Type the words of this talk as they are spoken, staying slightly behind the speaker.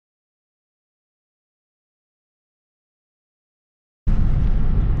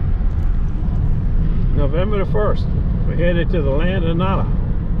November the 1st. We're headed to the land of Nada.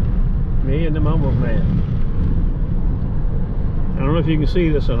 Me and the Mumbles man. I don't know if you can see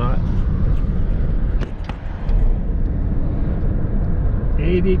this or not.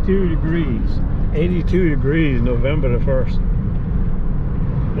 82 degrees. 82 degrees November the 1st.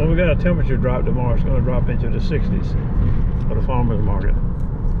 Well, we got a temperature drop tomorrow. It's going to drop into the 60s for the farmer's market.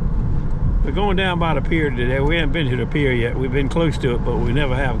 We're going down by the pier today. We haven't been to the pier yet. We've been close to it, but we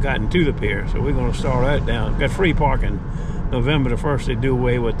never have gotten to the pier. So we're going to start out down. Got free parking. November the 1st, they do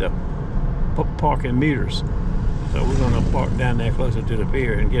away with the parking meters. So we're going to park down there closer to the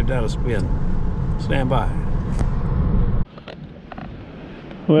pier and give that a spin. Stand by.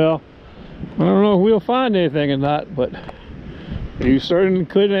 Well, I don't know if we'll find anything or not, but you certainly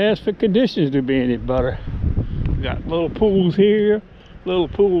couldn't ask for conditions to be any better. We got little pools here, little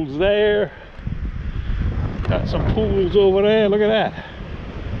pools there. Got some pools over there. Look at that.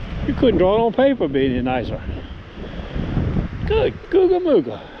 You couldn't draw it on paper be any nicer. Good, googa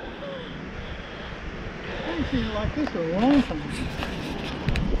mooga. I haven't seen it like this in a long time.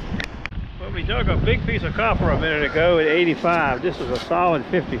 Well, we dug a big piece of copper a minute ago at 85. This is a solid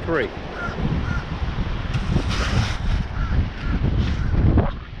 53.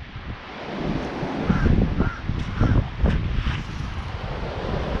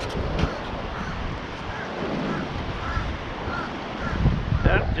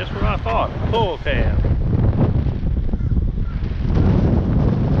 That's just what I thought. Pull tab.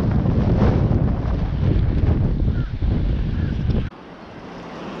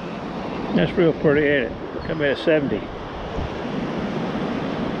 That's real pretty, ain't it? Come at 70.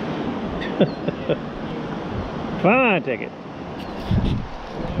 Fine ticket.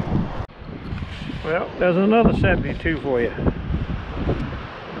 Well, there's another 72 for you.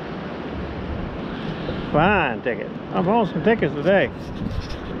 Fine ticket. I'm on some tickets today.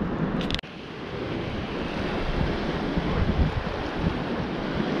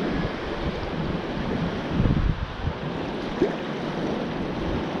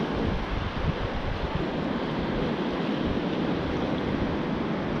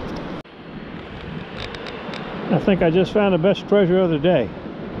 I think I just found the best treasure of the day.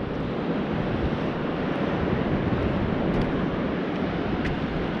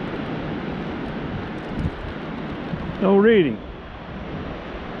 No reading,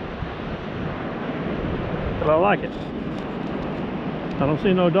 but I like it. I don't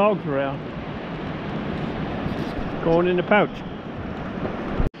see no dogs around. Going in the pouch.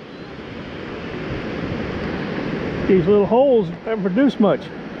 These little holes haven't produced much,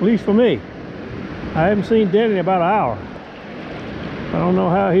 at least for me. I haven't seen Denny in about an hour. I don't know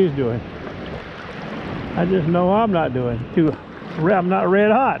how he's doing. I just know I'm not doing too. I'm not red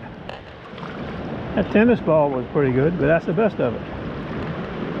hot. That tennis ball was pretty good, but that's the best of it.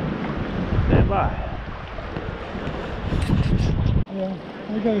 Stand by. Yeah,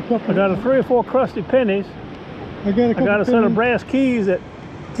 I got a couple. I got 3 or 4 crusty pennies. I got a set of brass keys that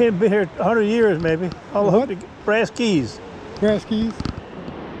can't be here 100 years maybe. All the hooked brass keys. Brass keys.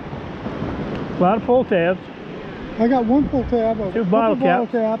 A lot of pull tabs. I got 1 pull tab, a 2 couple bottle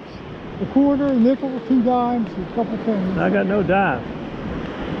caps, a quarter, a nickel, 2 dimes, a couple pennies. I got no dime.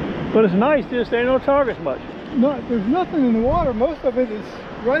 But it's nice, just ain't no targets much. No, there's nothing in the water. Most of it is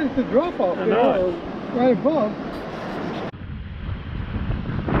right at the drop-off there, or right above.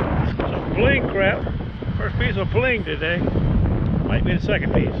 Some bling crap. First piece of bling today. Might be the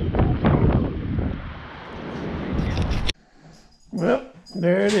second piece. Well,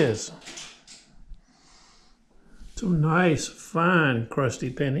 there it is. Some nice, fine,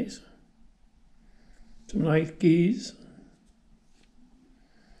 crusty pennies. Some nice keys.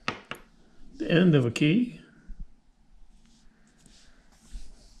 The end of a key.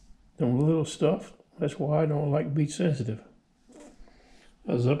 Some little stuff. That's why I don't like beach sensitive.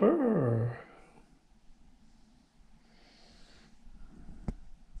 A zipper.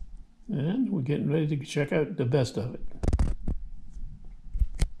 And we're getting ready to check out the best of it.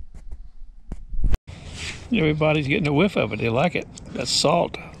 Everybody's getting a whiff of it. They like it. That's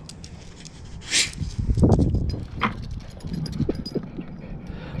salt.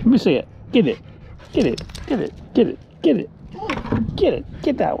 Let me see it. Get it. Get it. Get it. Get it. Get it. Get it.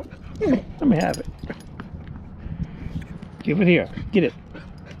 Get that one. Let me have it. Give it here. Get it.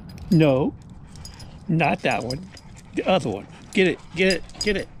 No. Not that one. The other one. Get it. Get it.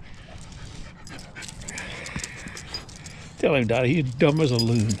 Get it. Tell him, Dottie, you're dumb as a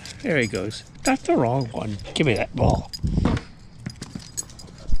loon. There he goes. That's the wrong one. Give me that ball.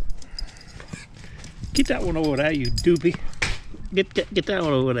 Get that one over there, you doopy. Get that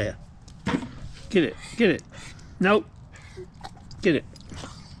one over there. Get it. Get it. Nope. Get it.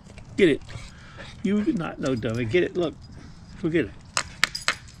 Get it. You not no dummy. Get it. Look. Forget it.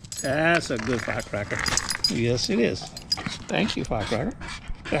 That's a good firecracker. Yes, it is. Thank you, firecracker.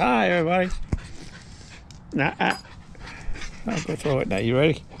 Say hi, everybody. Now, I'll go throw it now. You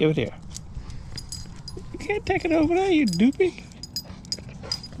ready? Give it here. You can't take it over there, you doopy.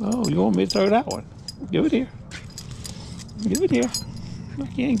 Oh, you want me to throw that one? Give it here. Give it here. I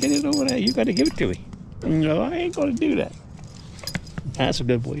can't get it over there. You got to give it to me. No, I ain't going to do that. That's a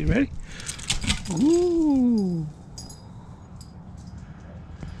good boy. You ready? Ooh.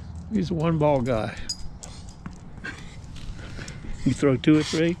 He's a one ball guy. You throw 2 or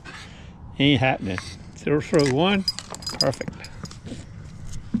 3, ain't happening. Throw 1, perfect.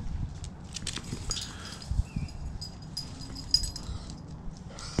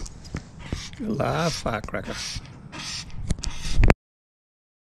 Live firecracker.